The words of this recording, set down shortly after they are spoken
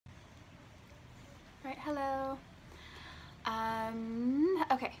Alright, hello.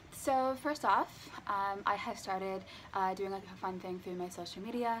 Okay, so first off, I have started doing like a fun thing through my social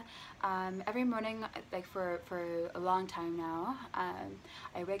media. Every morning, like for a long time now,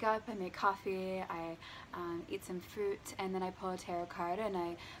 I wake up, I make coffee, I eat some fruit, and then I pull a tarot card and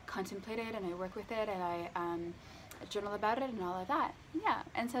I contemplate it and I work with it and I journal about it and all of that. Yeah,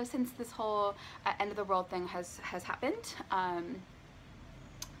 and so since this whole end of the world thing has happened,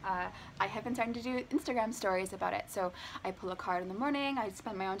 I have been starting to do Instagram stories about it. So I pull a card in the morning, I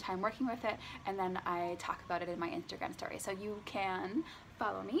spend my own time working with it, and then I talk about it in my Instagram story. So you can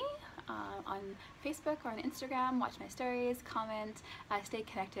follow me on Facebook or on Instagram, watch my stories, comment, stay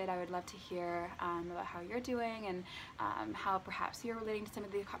connected. I would love to hear about how you're doing and how perhaps you're relating to some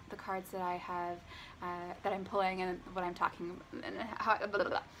of the cards that I have, that I'm pulling, and what I'm talking and how, blah, blah,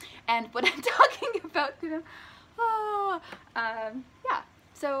 blah, and what I'm talking about. Yeah.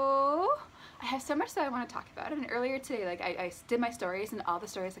 So I have so much that I want to talk about, and earlier today, like I did my stories, and all the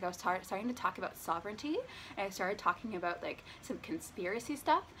stories, like I was starting to talk about sovereignty, and I started talking about like some conspiracy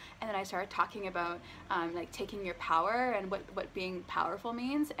stuff, and then I started talking about like taking your power and what being powerful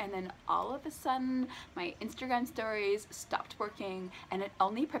means, and then all of a sudden my Instagram stories stopped working, and it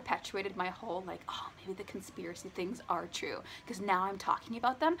only perpetuated my whole like, oh, maybe the conspiracy things are true, because now I'm talking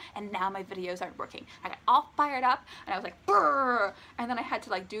about them, and now my videos aren't working. I got all fired up, and I was like, brrr, and then I had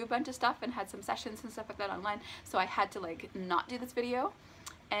to like do a bunch of stuff and had some sessions and stuff like that online, so I had to like not do this video,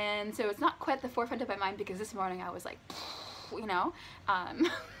 and so it's not quite at the forefront of my mind because this morning I was like, you know,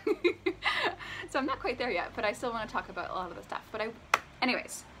 so I'm not quite there yet, but I still want to talk about a lot of the stuff. But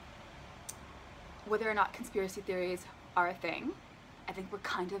anyways, whether or not conspiracy theories are a thing, I think we're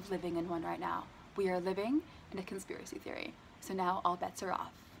kind of living in one right now. We are living in a conspiracy theory, so now all bets are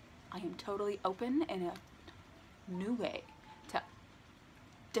off. I am totally open in a new way to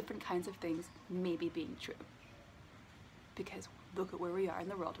different kinds of things maybe being true, because look at where we are in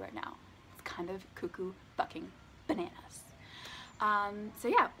the world right now. It's kind of cuckoo fucking bananas. So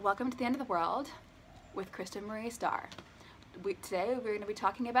yeah, welcome to the end of the world with Krista Marie Starr. Today we're going to be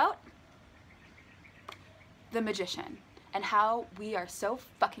talking about the magician, and how we are so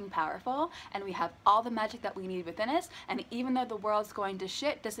fucking powerful, and we have all the magic that we need within us, and even though the world's going to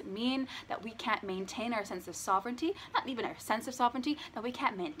shit, doesn't mean that we can't maintain our sense of sovereignty, not even our sense of sovereignty, that we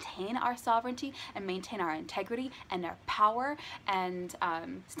can't maintain our sovereignty and maintain our integrity and our power, and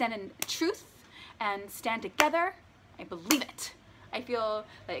stand in truth and stand together. I believe it. I feel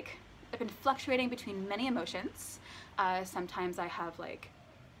like I've been fluctuating between many emotions. Sometimes I have like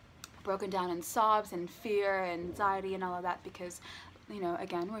broken down in sobs and fear and anxiety and all of that because, you know,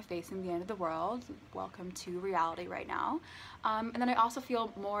 again, we're facing the end of the world. Welcome to reality right now. And then I also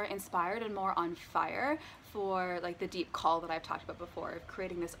feel more inspired and more on fire for like the deep call that I've talked about before, of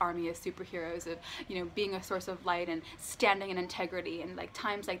creating this army of superheroes, of, you know, being a source of light and standing in integrity, and like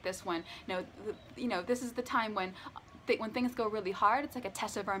times like this one, you know, this is the time when things go really hard. It's like a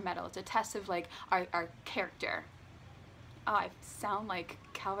test of our mettle. It's a test of like our character. Oh, I sound like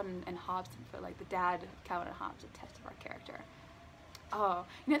Calvin and Hobbes, for like the dad of Calvin and Hobbes, a test of our character. Oh,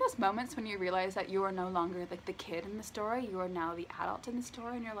 you know those moments when you realize that you are no longer like the kid in the story, you are now the adult in the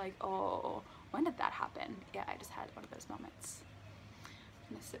story, and you're like, oh, when did that happen? Yeah, I just had one of those moments.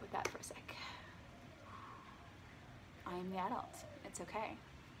 I'm gonna sit with that for a sec. I am the adult. It's okay.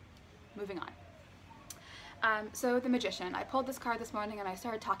 Moving on. So the magician, I pulled this card this morning and I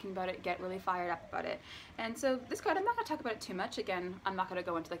started talking about it, get really fired up about it. And so this card, I'm not going to talk about it too much. Again, I'm not going to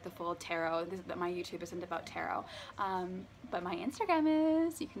go into like the full tarot. My YouTube isn't about tarot. But my Instagram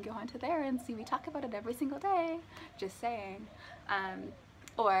is. You can go onto there and see me talk about it every single day. Just saying.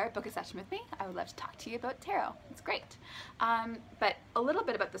 Or book a session with me. I would love to talk to you about tarot. It's great. But a little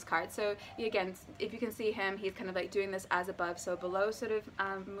bit about this card. So again, if you can see him, he's kind of like doing this as above, so below sort of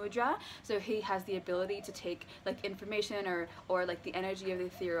mudra. So he has the ability to take like information or like the energy of the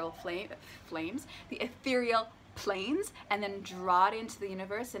ethereal flames, the ethereal planes, and then draw it into the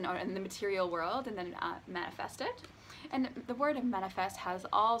universe and or in the material world, and then manifest it. And the word manifest has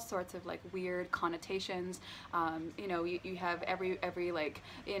all sorts of like weird connotations. You know, you have every like,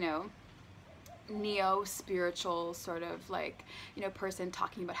 you know, neo-spiritual sort of like, you know, person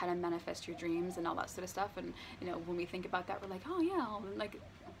talking about how to manifest your dreams and all that sort of stuff. And, you know, when we think about that, we're like, oh yeah, I'll like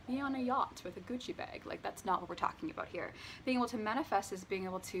be on a yacht with a Gucci bag. Like, that's not what we're talking about here. Being able to manifest is being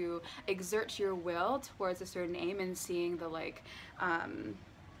able to exert your will towards a certain aim and seeing the like,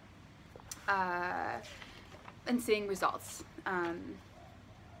 and seeing results.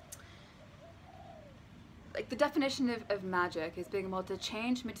 Like the definition of magic is being able to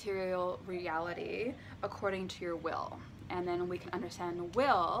change material reality according to your will. And then we can understand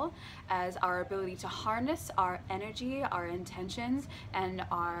will as our ability to harness our energy, our intentions, and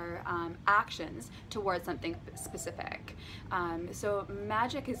our actions towards something specific. So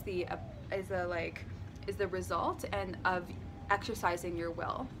magic is the result and of exercising your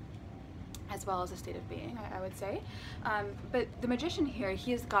will, as well as a state of being, I would say. But the magician here,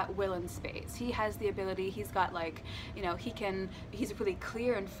 he has got will in spades. He has the ability, he's got like, you know, he's really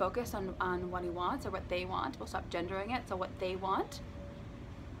clear and focused on what he wants, or what they want. We'll stop gendering it, so what they want.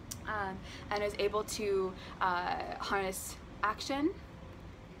 And is able to harness action,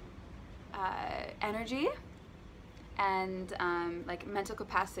 energy, and like mental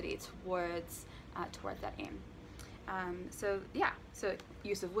capacity towards that aim. So yeah, so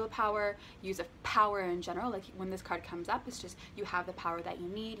use of willpower, use of power in general. Like when this card comes up, it's just you have the power that you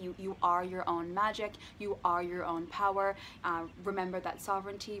need. You are your own magic. You are your own power. Remember that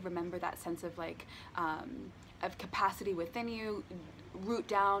sovereignty. Remember that sense of like of capacity within you. Root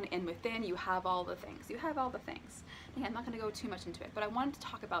down and within, you have all the things. You have all the things. Yeah, I'm not going to go too much into it, but I wanted to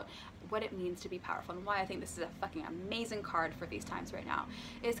talk about what it means to be powerful and why I think this is a fucking amazing card for these times right now.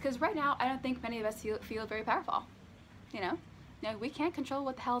 Is because right now I don't think many of us feel very powerful. You know, we can't control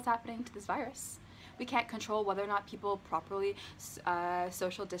what the hell is happening to this virus. We can't control whether or not people properly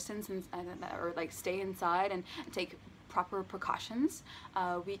social distance or like stay inside and take proper precautions.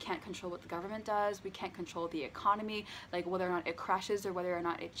 We can't control what the government does. We can't control the economy, like whether or not it crashes or whether or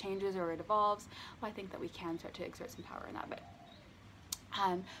not it changes or it evolves. Well, I think that we can start to exert some power in that bit.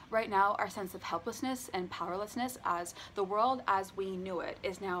 Right now, our sense of helplessness and powerlessness as the world as we knew it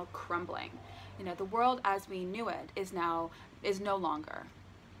is now crumbling. You know, the world as we knew it is no longer.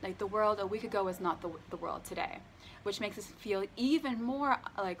 Like the world a week ago is not the world today, which makes us feel even more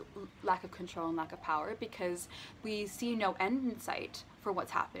like lack of control and lack of power, because we see no end in sight for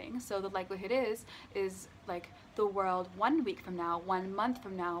what's happening. So the likelihood is like the world 1 week from now, 1 month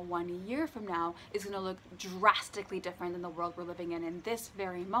from now, 1 year from now is going to look drastically different than the world we're living in this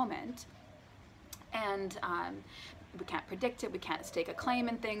very moment. And we can't predict it. We can't stake a claim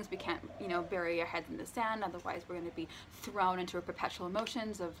in things. We can't, you know, bury our heads in the sand. Otherwise, we're going to be thrown into a perpetual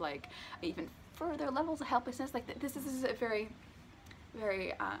emotions of like even further levels of helplessness. Like this is a very,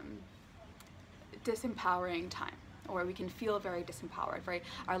 very disempowering time, or we can feel very disempowered.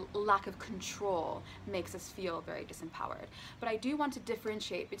 Our lack of control makes us feel very disempowered. But I do want to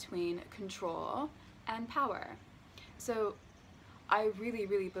differentiate between control and power. So I really,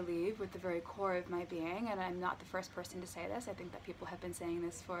 really believe with the very core of my being, and I'm not the first person to say this, I think that people have been saying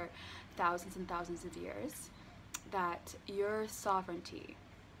this for thousands and thousands of years, that your sovereignty,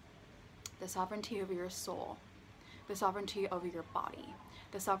 the sovereignty over your soul, the sovereignty over your body,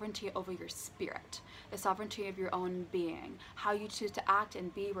 the sovereignty over your spirit, the sovereignty of your own being, how you choose to act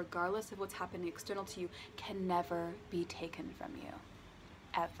and be regardless of what's happening external to you, can never be taken from you.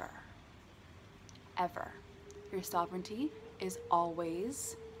 Ever. Ever. Your sovereignty is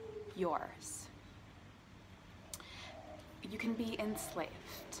always yours. You can be enslaved.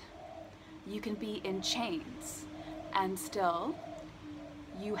 You can be in chains, and still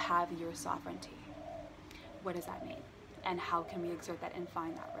you have your sovereignty. What does that mean? And how can we exert that and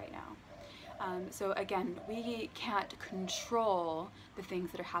find that right now? So again, we can't control the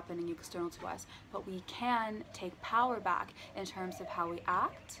things that are happening external to us, but we can take power back in terms of how we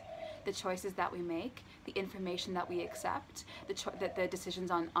act, the choices that we make, the information that we accept, the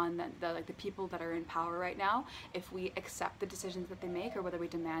decisions on the people that are in power right now, if we accept the decisions that they make or whether we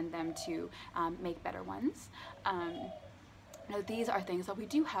demand them to make better ones. These are things that we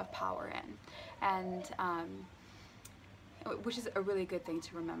do have power in, and which is a really good thing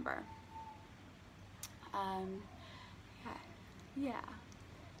to remember. Yeah.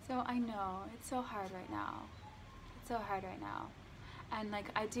 So I know it's so hard right now. It's so hard right now. And like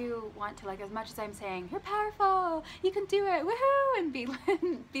I do want to, like, as much as I'm saying you're powerful, you can do it, woohoo, and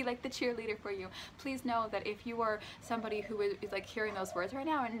be like the cheerleader for you, please know that if you are somebody who is like hearing those words right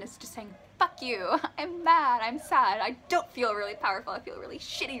now and is just saying fuck you, I'm mad, I'm sad, I don't feel really powerful, I feel really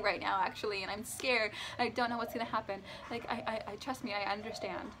shitty right now actually, and I'm scared, I don't know what's gonna happen, like I trust me, I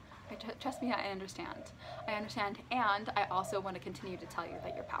understand. Trust me, I understand. I understand, and I also want to continue to tell you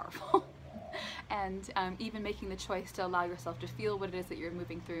that you're powerful. And even making the choice to allow yourself to feel what it is that you're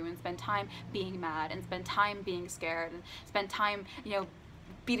moving through, and spend time being mad, and spend time being scared, and spend time, you know,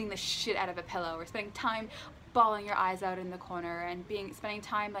 beating the shit out of a pillow, or spending time bawling your eyes out in the corner, and spending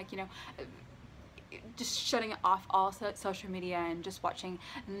time, like, you know, just shutting off all social media and just watching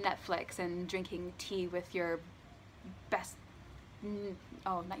Netflix and drinking tea with your best,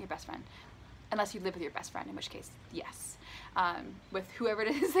 oh, not your best friend, unless you live with your best friend, in which case, yes. With whoever it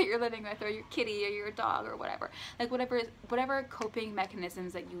is that you're living with, or your kitty or your dog or whatever, like whatever coping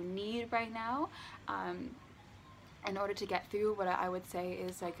mechanisms that you need right now in order to get through what I would say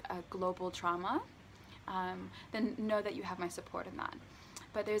is like a global trauma, then know that you have my support in that.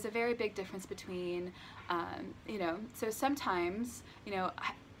 But there's a very big difference between, you know, so sometimes, you know,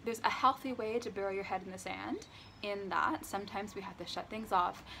 there's a healthy way to bury your head in the sand, in that sometimes we have to shut things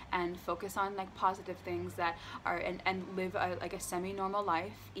off and focus on like positive things that are, and live like a semi-normal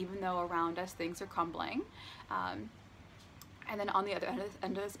life, even though around us things are crumbling. And then on the other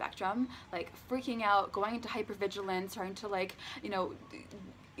end of the spectrum, like freaking out, going into hypervigilance, trying to like, you know,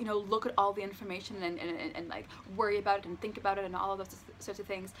 look at all the information and like worry about it and think about it and all of those sorts of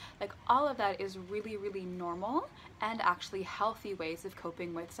things. Like all of that is really, really normal and actually healthy ways of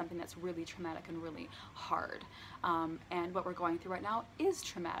coping with something that's really traumatic and really hard. And what we're going through right now is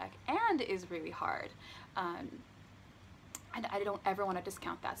traumatic and is really hard. And I don't ever want to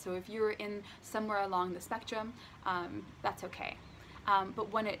discount that. So if you're in somewhere along the spectrum, that's okay.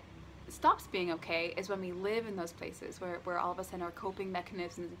 But when it stops being okay is when we live in those places where all of a sudden our coping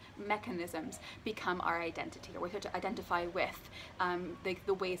mechanisms become our identity, or we start to identify with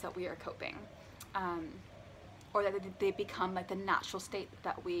the ways that we are coping. Or that they become like the natural state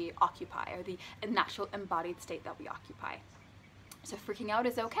that we occupy, or the natural embodied state that we occupy. So freaking out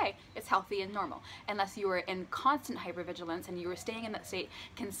is okay, it's healthy and normal, unless you are in constant hypervigilance and you are staying in that state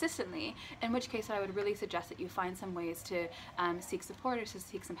consistently, in which case I would really suggest that you find some ways to seek support, or to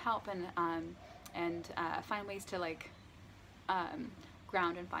seek some help, and find ways to like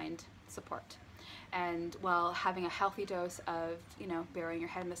ground and find support. And while having a healthy dose of, you know, burying your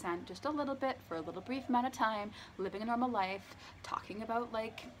head in the sand just a little bit for a little brief amount of time, living a normal life, talking about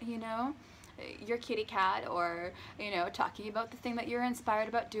like, you know, your kitty cat, or, you know, talking about the thing that you're inspired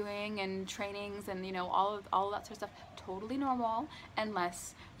about doing, and trainings, and, you know, all of that sort of stuff, totally normal,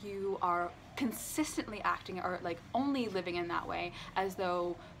 unless you are consistently acting or like only living in that way, as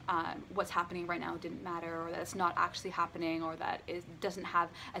though what's happening right now didn't matter, or that it's not actually happening, or that it doesn't have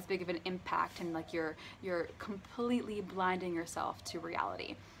as big of an impact, and like you're completely blinding yourself to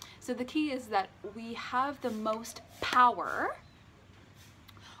reality. So the key is that we have the most power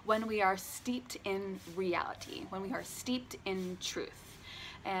when we are steeped in reality, when we are steeped in truth.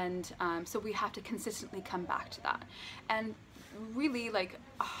 And so we have to consistently come back to that. And really, like,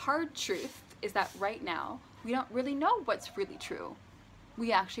 a hard truth is that right now we don't really know what's really true.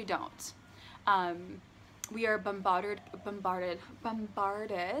 We actually don't. We are bombarded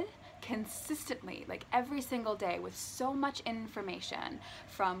consistently, like every single day, with so much information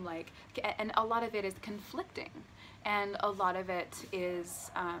from like, and a lot of it is conflicting. And a lot of it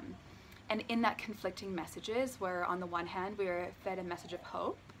is, and in that conflicting messages, where on the one hand we are fed a message of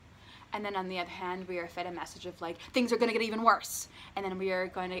hope, and then on the other hand we are fed a message of like, things are going to get even worse, and then we are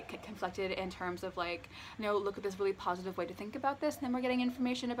going to get conflicted in terms of like, no, look at this really positive way to think about this, and then we're getting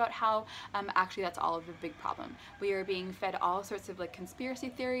information about how actually that's all of the big problem. We are being fed all sorts of like conspiracy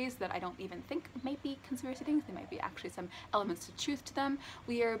theories that I don't even think might be conspiracy things. They might be actually some elements of truth to them.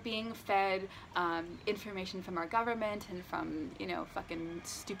 We are being fed information from our government and from, you know, fucking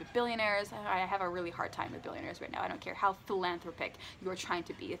stupid billionaires. I have a really hard time with billionaires right now. I don't care how philanthropic you're trying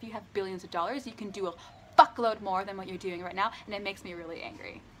to be. If you have billions of dollars, you can do a fuckload more than what you're doing right now, and it makes me really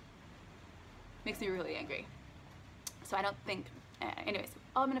angry. Makes me really angry. So I don't think, anyways,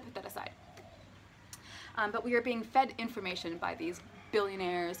 I'm gonna put that aside. But we are being fed information by these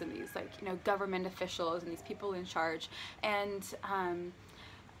billionaires and these, like, you know, government officials and these people in charge, and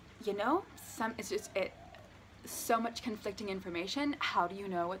you know, it's just so much conflicting information. How do you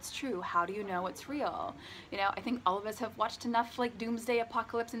know what's true? How do you know what's real? You know, I think all of us have watched enough like doomsday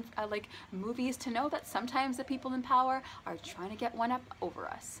apocalypse and like movies to know that sometimes the people in power are trying to get one up over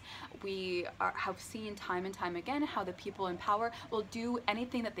us. We have seen time and time again how the people in power will do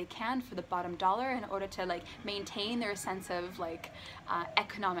anything that they can for the bottom dollar in order to like maintain their sense of like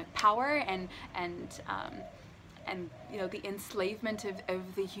economic power and you know, the enslavement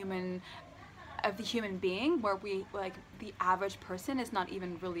of the human being, where we, like, the average person is not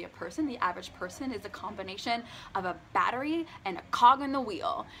even really a person. The average person is a combination of a battery and a cog in the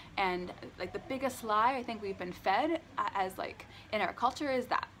wheel. And like the biggest lie I think we've been fed as like in our culture is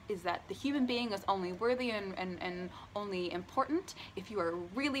that the human being is only worthy and only important if you are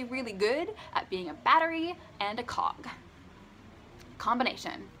really, really good at being a battery and a cog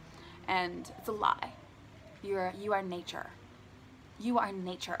combination. And it's a lie. You are nature. You are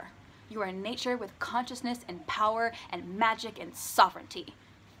nature. You are nature with consciousness and power and magic and sovereignty.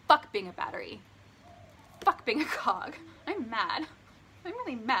 Fuck being a battery. Fuck being a cog. I'm mad. I'm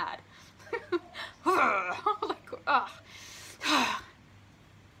really mad. Like, ugh.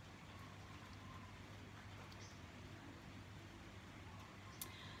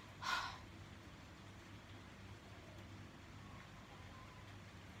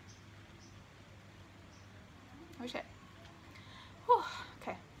 Oh shit. Whew.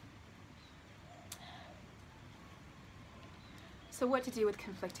 Okay. So what to do with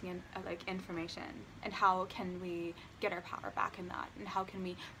conflicting like information, and how can we get our power back in that, and how can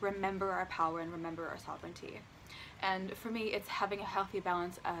we remember our power and remember our sovereignty? And for me, it's having a healthy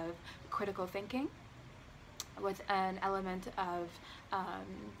balance of critical thinking with an element of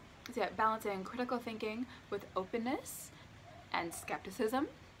balancing critical thinking with openness and skepticism,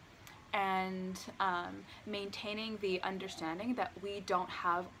 and maintaining the understanding that we don't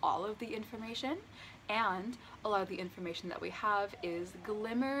have all of the information, and a lot of the information that we have is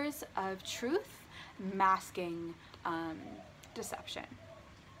glimmers of truth masking deception.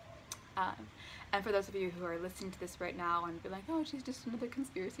 And for those of you who are listening to this right now and be like, oh, she's just another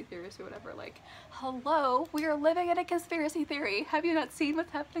conspiracy theorist or whatever, like, hello, we are living in a conspiracy theory. Have you not seen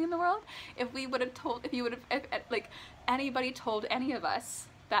what's happening in the world? If we would have told, if like anybody told any of us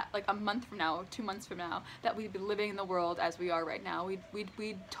that like a month from now, 2 months from now, that we'd be living in the world as we are right now,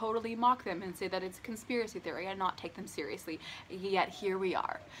 we'd totally mock them and say that it's a conspiracy theory and not take them seriously. Yet here we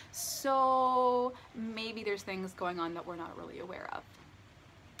are. So maybe there's things going on that we're not really aware of.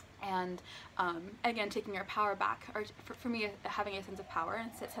 And again, taking our power back, or for me, having a sense of power and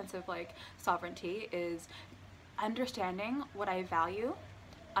a sense of like sovereignty is understanding what I value,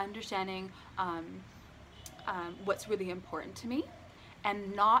 understanding what's really important to me,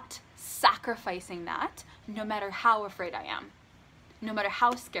 and not sacrificing that no matter how afraid I am, no matter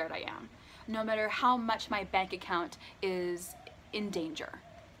how scared I am, no matter how much my bank account is in danger,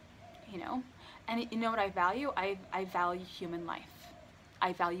 you know? And you know what I value? I value human life.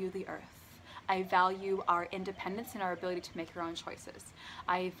 I value the earth. I value our independence and our ability to make our own choices.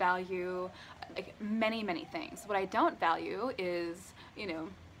 I value like many, many things. What I don't value is, you know,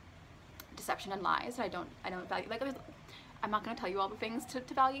 deception and lies. I don't value, like, I'm not going to tell you all the things to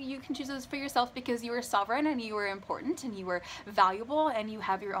value. You can choose those for yourself because you are sovereign and you are important and you are valuable and you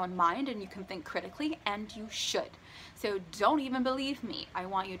have your own mind and you can think critically, and you should. So don't even believe me. I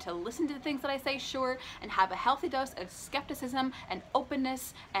want you to listen to the things that I say, sure, and have a healthy dose of skepticism and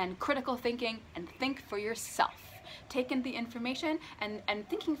openness and critical thinking, and think for yourself. Take in the information, and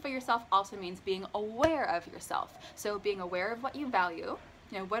thinking for yourself also means being aware of yourself. So being aware of what you value,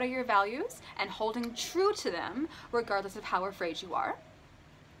 you know, what are your values, and holding true to them regardless of how afraid you are.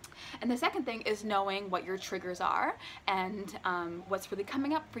 And the second thing is knowing what your triggers are and what's really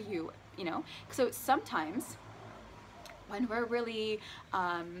coming up for you, you know. So sometimes when we're really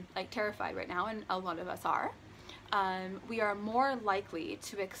like terrified right now, and a lot of us are, we are more likely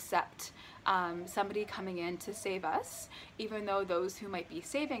to accept somebody coming in to save us, even though those who might be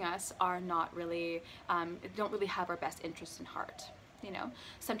saving us are not really, don't really have our best interest in heart. You know,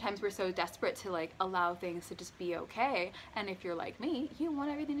 sometimes we're so desperate to like allow things to just be okay, and if you're like me, you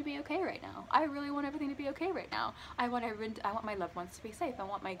want everything to be okay right now. I really want everything to be okay right now. I want my loved ones to be safe. I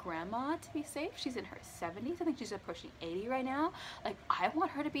want my grandma to be safe. She's in her 70s. I think she's approaching 80 right now. Like, I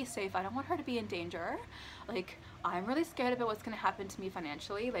want her to be safe. I don't want her to be in danger. Like, I'm really scared about what's going to happen to me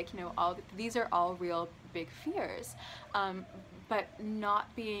financially. Like, you know, these are all real big fears, but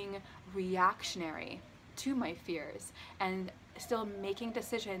not being reactionary to my fears, and still making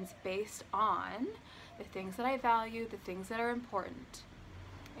decisions based on the things that I value, the things that are important,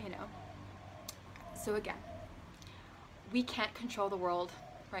 you know. So again, we can't control the world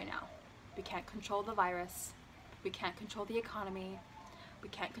right now. We can't control the virus. We can't control the economy. We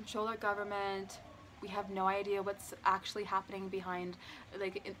can't control our government. We have no idea what's actually happening behind,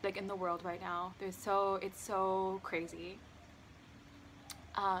 like in the world right now. It's so crazy.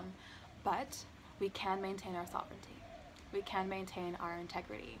 But we can maintain our sovereignty. We can maintain our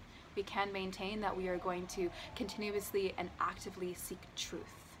integrity. We can maintain that we are going to continuously and actively seek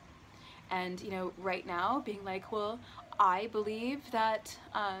truth. And, you know, right now being like, well, I believe that,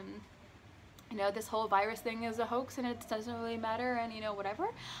 you know, this whole virus thing is a hoax and it doesn't really matter, and, you know, whatever.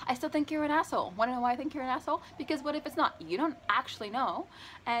 I still think you're an asshole. Want to know why I think you're an asshole? Because what if it's not? You don't actually know,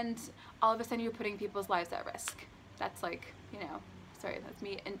 and all of a sudden you're putting people's lives at risk. That's like, you know, sorry, that's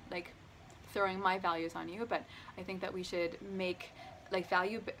me, and like, throwing my values on you, but I think that we should make like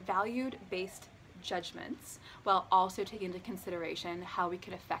valued-based judgments, while also taking into consideration how we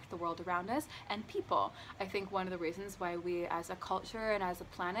could affect the world around us and people. I think one of the reasons why we as a culture and as a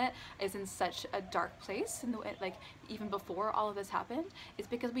planet is in such a dark place, in the way, like even before all of this happened, is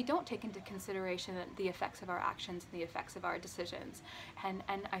because we don't take into consideration the effects of our actions and the effects of our decisions. And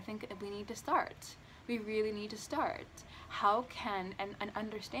I think we need to start. We really need to start. How can, and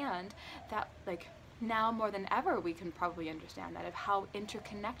understand that, like, now more than ever we can probably understand that, of how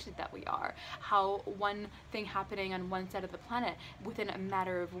interconnected that we are, how one thing happening on one side of the planet within a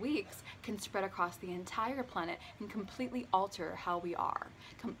matter of weeks can spread across the entire planet and completely alter how we are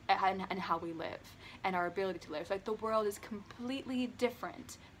and how we live and our ability to live. Like, the world is completely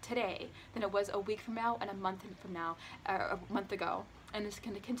different today than it was a week from now and a month from now, a month ago. And it's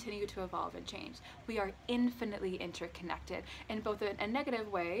going to continue to evolve and change. We are infinitely interconnected in both a negative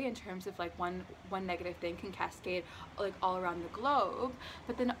way, in terms of like one negative thing can cascade like all around the globe,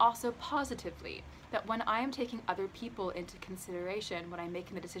 but then also positively, that when I am taking other people into consideration, when I'm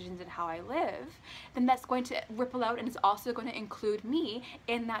making the decisions in how I live, then that's going to ripple out, and it's also going to include me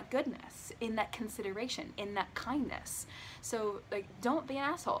in that goodness, in that consideration, in that kindness. So like, don't be an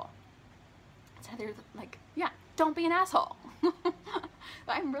asshole. It's either like, yeah, don't be an asshole.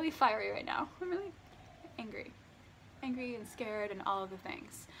 I'm really fiery right now. I'm really angry and scared and all of the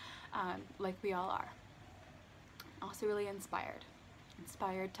things, like we all are. Also really inspired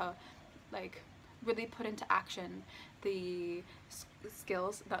to like really put into action the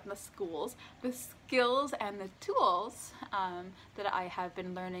skills, not the schools, the skills and the tools that I have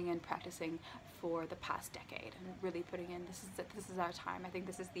been learning and practicing for the past decade, and really putting in, this is our time. I think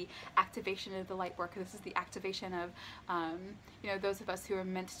this is the activation of the light work. This is the activation of you know, those of us who are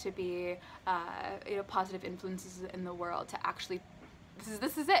meant to be you know, positive influences in the world, to actually,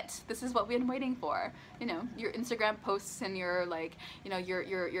 this is it. This is what we've been waiting for. You know, your Instagram posts and your, like, you know,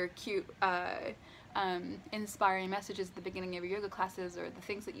 your cute inspiring messages at the beginning of your yoga classes, or the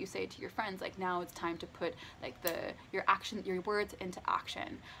things that you say to your friends. Like, now it's time to put like your words into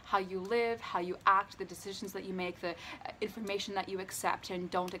action. How you live, how you act, the decisions that you make, the information that you accept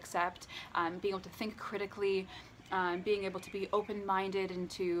and don't accept, being able to think critically, being able to be open-minded, and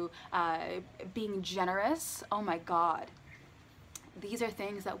to being generous. Oh my God. These are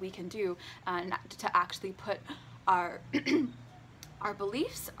things that we can do to actually put our our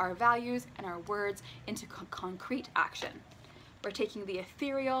beliefs, our values, and our words into concrete action. We're taking the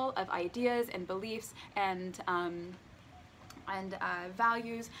ethereal of ideas and beliefs and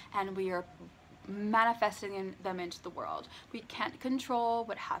values, and we are manifesting them into the world. We can't control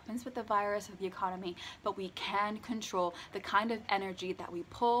what happens with the virus or the economy, but we can control the kind of energy that we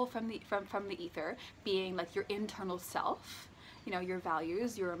pull from the ether, being like your internal self, you know, your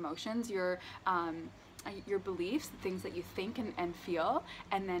values, your emotions, your beliefs, the things that you think and feel,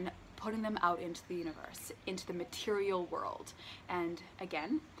 and then putting them out into the universe, into the material world. And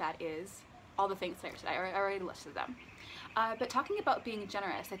again, that is all the things that I already listed them. But talking about being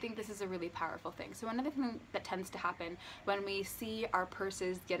generous, I think this is a really powerful thing. So another thing that tends to happen when we see our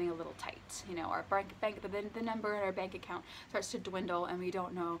purses getting a little tight, you know, our the number in our bank account starts to dwindle, and we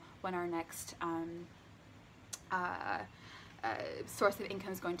don't know when our next source of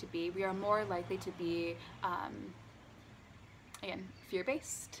income is going to be, we are more likely to be, again,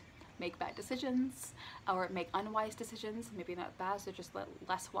 fear-based, make bad decisions, or make unwise decisions, maybe not bad, so just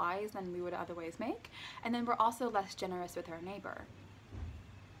less wise than we would otherwise make. And then we're also less generous with our neighbor.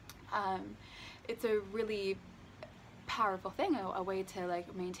 It's a really powerful thing, a way to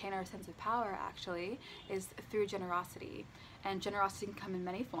like maintain our sense of power actually, is through generosity. And generosity can come in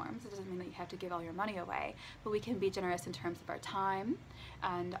many forms. It doesn't mean that you have to give all your money away, but we can be generous in terms of our time,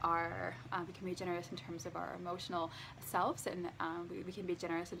 and we can be generous in terms of our emotional selves, and we can be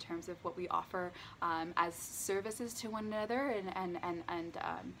generous in terms of what we offer as services to one another, and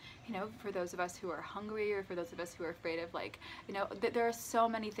you know, for those of us who are hungry, or for those of us who are afraid of, like, you know, there are so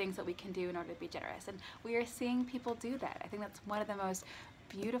many things that we can do in order to be generous, and we are seeing people do that. I think that's one of the most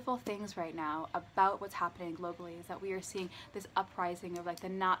beautiful things right now about what's happening globally, is that we are seeing this uprising of like the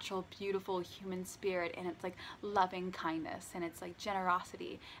natural, beautiful human spirit, and it's like loving kindness, and it's like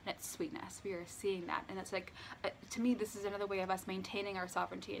generosity, and it's sweetness. We are seeing that, and it's like, to me, this is another way of us maintaining our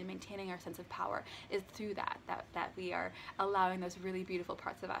sovereignty and maintaining our sense of power, is through that we are allowing those really beautiful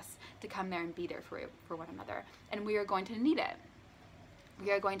parts of us to come there and be there for one another, and we are going to need it.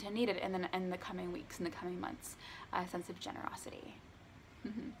 We are going to need it in the coming weeks, in the coming months, a sense of generosity.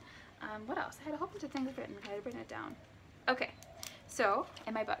 What else? I had a whole bunch of things written, but I had to bring it down. Okay, so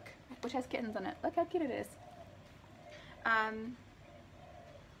in my book, which has kittens in it, look how cute it is.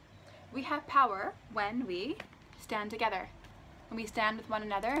 We have power when we stand together. when we stand with one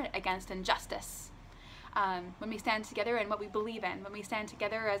another against injustice. When we stand together in what we believe in, when we stand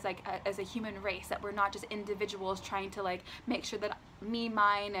together as like as a human race, that we're not just individuals trying to like make sure that me,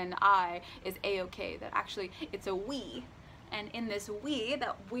 mine, and I is a-okay, that actually it's a we, and in this we,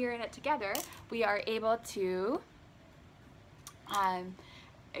 that we're in it together, we are able to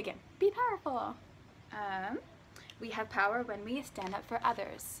again, be powerful. We have power when we stand up for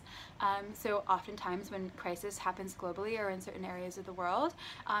others. So oftentimes when crisis happens globally or in certain areas of the world,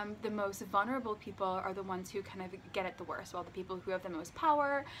 the most vulnerable people are the ones who kind of get it the worst, while the people who have the most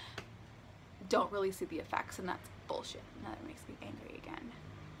power don't really see the effects, and that's bullshit. Now that makes me angry again.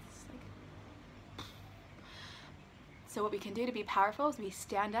 It's like... So what we can do to be powerful is we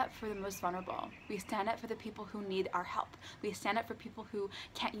stand up for the most vulnerable. We stand up for the people who need our help. We stand up for people who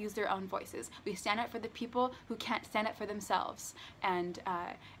can't use their own voices. We stand up for the people who can't stand up for themselves. And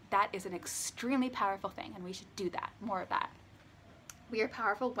that is an extremely powerful thing, and we should do that, more of that. We are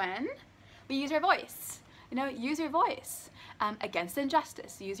powerful when we use our voice. You know, use your voice against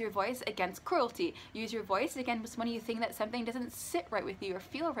injustice. Use your voice against cruelty. Use your voice against when you think that something doesn't sit right with you or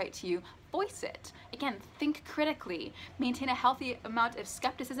feel right to you. Voice it. Again, think critically. Maintain a healthy amount of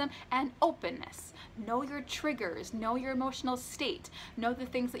skepticism and openness. Know your triggers. Know your emotional state. Know the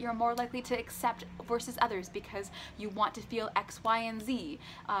things that you're more likely to accept versus others because you want to feel X, Y, and Z.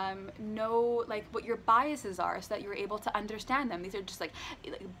 Know like what your biases are so that you're able to understand them. These are just like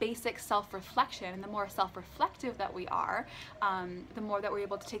basic self-reflection, and the more self-reflective that we are, the more that we're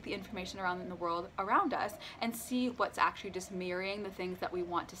able to take the information around in the world around us and see what's actually just mirroring the things that we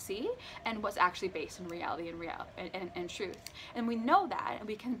want to see and what's actually based in reality and truth. And we know that, and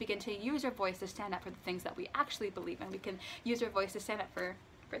we can begin to use our voice to stand up for the things that we actually believe in. We can use our voice to stand up for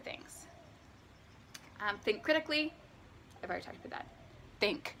things. Think critically. I've already talked about that.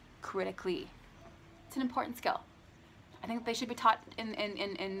 Think critically. It's an important skill. I think they should be taught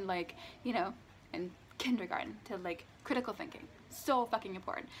in like, you know, in kindergarten, to like critical thinking. So fucking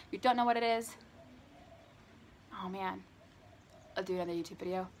important. If you don't know what it is, oh man, I'll do another YouTube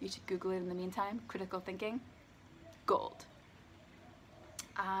video. You should Google it in the meantime. Critical thinking, gold.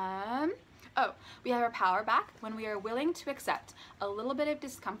 Oh, we have our power back when we are willing to accept a little bit of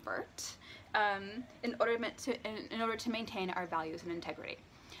discomfort in order to maintain our values and integrity.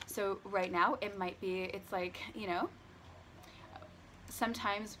 So right now it might be, it's like, you know,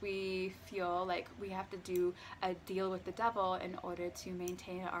 sometimes we feel like we have to do a deal with the devil in order to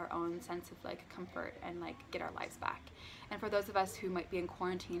maintain our own sense of like comfort and like get our lives back. And for those of us who might be in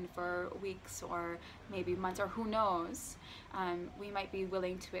quarantine for weeks or maybe months or who knows, we might be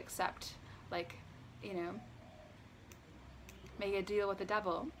willing to accept, like, you know, make a deal with the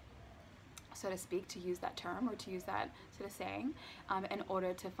devil, so to speak, to use that term or to use that sort of saying, in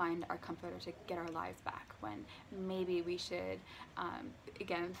order to find our comfort or to get our lives back, when maybe we should,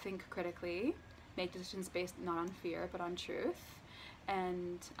 again, think critically, make decisions based not on fear but on truth,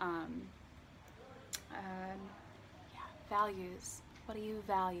 and yeah, values. What do you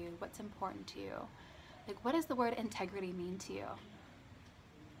value? What's important to you? Like, what does the word integrity mean to you?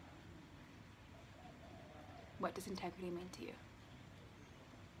 What does integrity mean to you?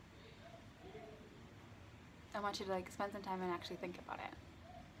 I want you to like spend some time and actually think about it.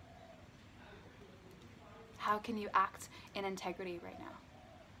 How can you act in integrity right now?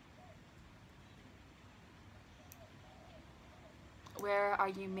 Where are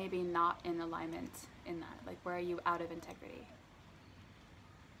you maybe not in alignment in that? Like, where are you out of integrity?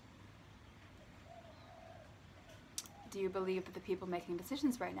 Do you believe that the people making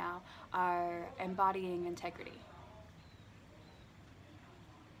decisions right now are embodying integrity?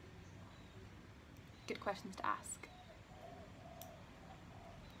 Good questions to ask.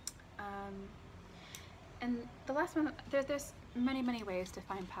 And the last one, there's many ways to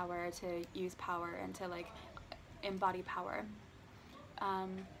find power, to use power, and to like embody power.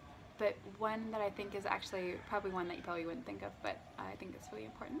 But one that I think is actually probably one that you probably wouldn't think of, but I think it's really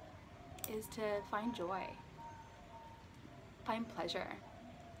important, is to find joy, find pleasure.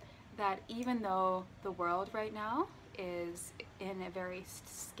 That even though the world right now is in a very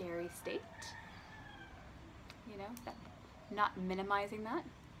scary state, you know, that, not minimizing that,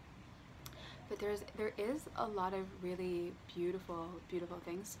 but there is a lot of really beautiful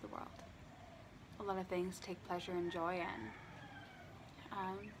things to the world. A lot of things to take pleasure and joy in,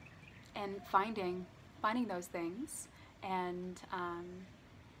 and finding those things and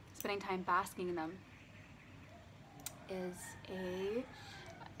spending time basking in them is a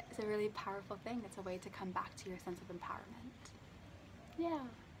really powerful thing. It's a way to come back to your sense of empowerment. Yeah.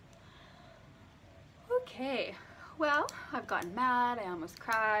 Okay, Well, I've gotten mad, I almost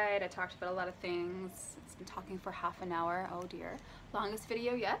cried, I talked about a lot of things. It's been talking for half an hour, oh dear. Longest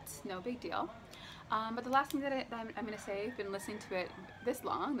video yet, no big deal. But the last thing that I'm going to say, I've been listening to it this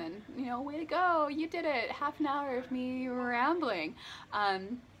long, then, you know, way to go, you did it, half an hour of me rambling.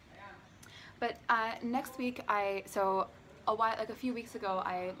 But next week, a few weeks ago,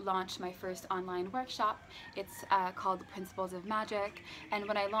 I launched my first online workshop. It's called The Principles of Magic. And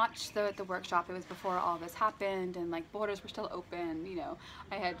when I launched the workshop, it was before all this happened and like borders were still open. You know,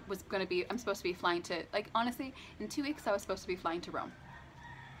 I'm supposed to be flying to, like, honestly, in 2 weeks I was supposed to be flying to Rome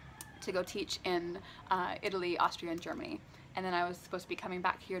to go teach in Italy, Austria, and Germany. And then I was supposed to be coming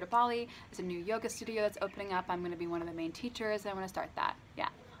back here to Bali. There's a new yoga studio that's opening up. I'm going to be one of the main teachers, and I want to start that. Yeah.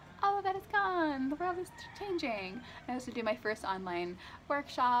 All of that is gone. The world is changing. I was to do my first online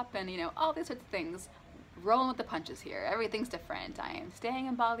workshop and, you know, all these sorts of things. Rolling with the punches here. Everything's different. I am staying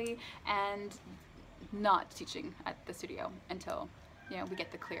in Bali and not teaching at the studio until, you know, we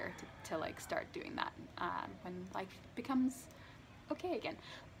get the clear to like start doing that when life becomes okay again.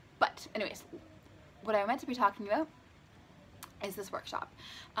 But anyways, what I meant to be talking about is this workshop,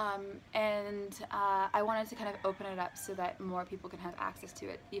 and I wanted to kind of open it up so that more people can have access to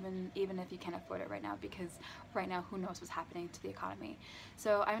it, even if you can't afford it right now, because right now who knows what's happening to the economy.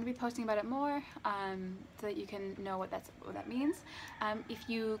 So I'm going to be posting about it more so that you can know what that means. If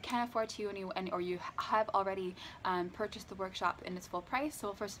you can't afford to or you have already purchased the workshop in its full price,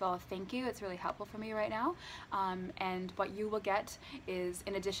 so first of all, thank you. It's really helpful for me right now, and what you will get is,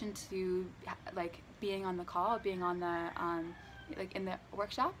 in addition to like being on the call, being on the like in the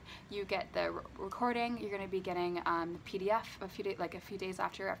workshop, you get the recording. You're going to be getting PDF a few days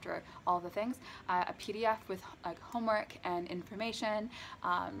after all the things, a PDF with like homework and information,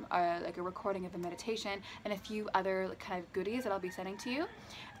 like a recording of a meditation, and a few other kind of goodies that I'll be sending to you.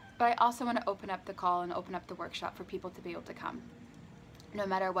 But I also want to open up the call and open up the workshop for people to be able to come, no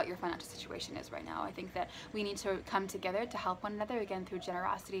matter what your financial situation is right now. I think that we need to come together to help one another, again, through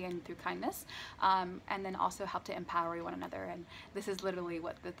generosity and through kindness, and then also help to empower one another. And this is literally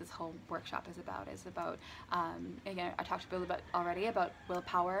what this whole workshop is about, again, I talked a little bit already about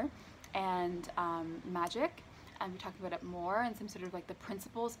willpower and magic, and we talked about it more and some sort of like the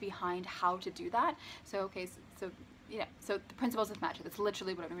principles behind how to do that. So, okay, so the principles of magic, that's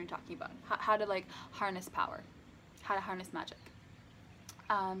literally what I'm going to be talking about. How to like harness power, how to harness magic.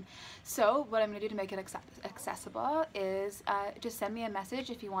 So what I'm going to do to make it accessible is just send me a message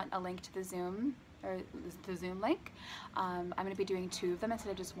if you want a link to the Zoom or the Zoom link. I'm going to be doing 2 of them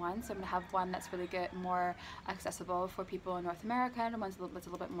instead of just one, so I'm going to have one that's really good, more accessible for people in North America, and one that's a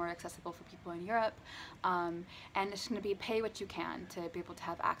little bit more accessible for people in Europe, and it's going to be pay what you can to be able to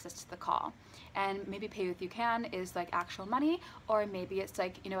have access to the call. And maybe pay what you can is like actual money, or maybe it's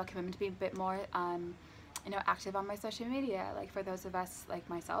like, you know, a commitment to be a bit more you know, active on my social media. Like for those of us like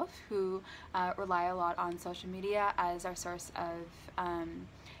myself who rely a lot on social media as our source of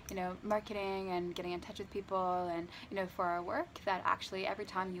you know, marketing and getting in touch with people, and, you know, for our work, that actually every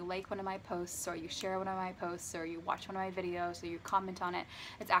time you like one of my posts or you share one of my posts or you watch one of my videos or you comment on it,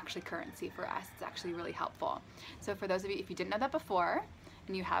 it's actually currency for us. It's actually really helpful. So for those of you, if you didn't know that before,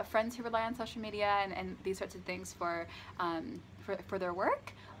 and you have friends who rely on social media and these sorts of things for their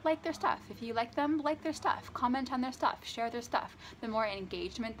work, like their stuff. If you like them, like their stuff, comment on their stuff, share their stuff. The more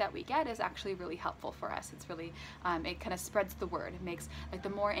engagement that we get is actually really helpful for us. It's really, it kind of spreads the word. It makes, like, the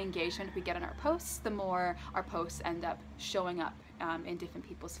more engagement we get on our posts, the more our posts end up showing up in different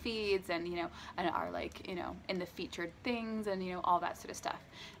people's feeds, and, you know, and are, like, you know, in the featured things, and, you know, all that sort of stuff.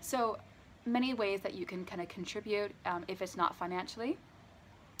 So many ways that you can kind of contribute, if it's not financially,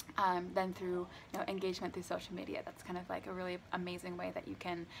 then through, you know, engagement through social media. That's kind of like a really amazing way that you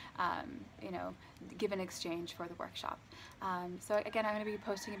can, you know, give an exchange for the workshop. So again, I'm going to be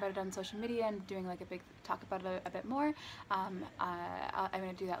posting about it on social media and doing like a big talk about it a bit more. I'm going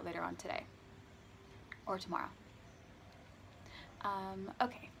to do that later on today or tomorrow.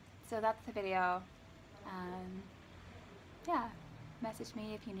 Okay, so that's the video. Yeah, message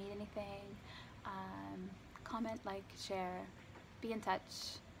me if you need anything. Comment, like, share, be in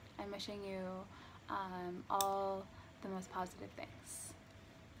touch. I'm wishing you all the most positive things.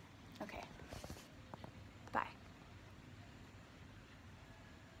 Okay, bye.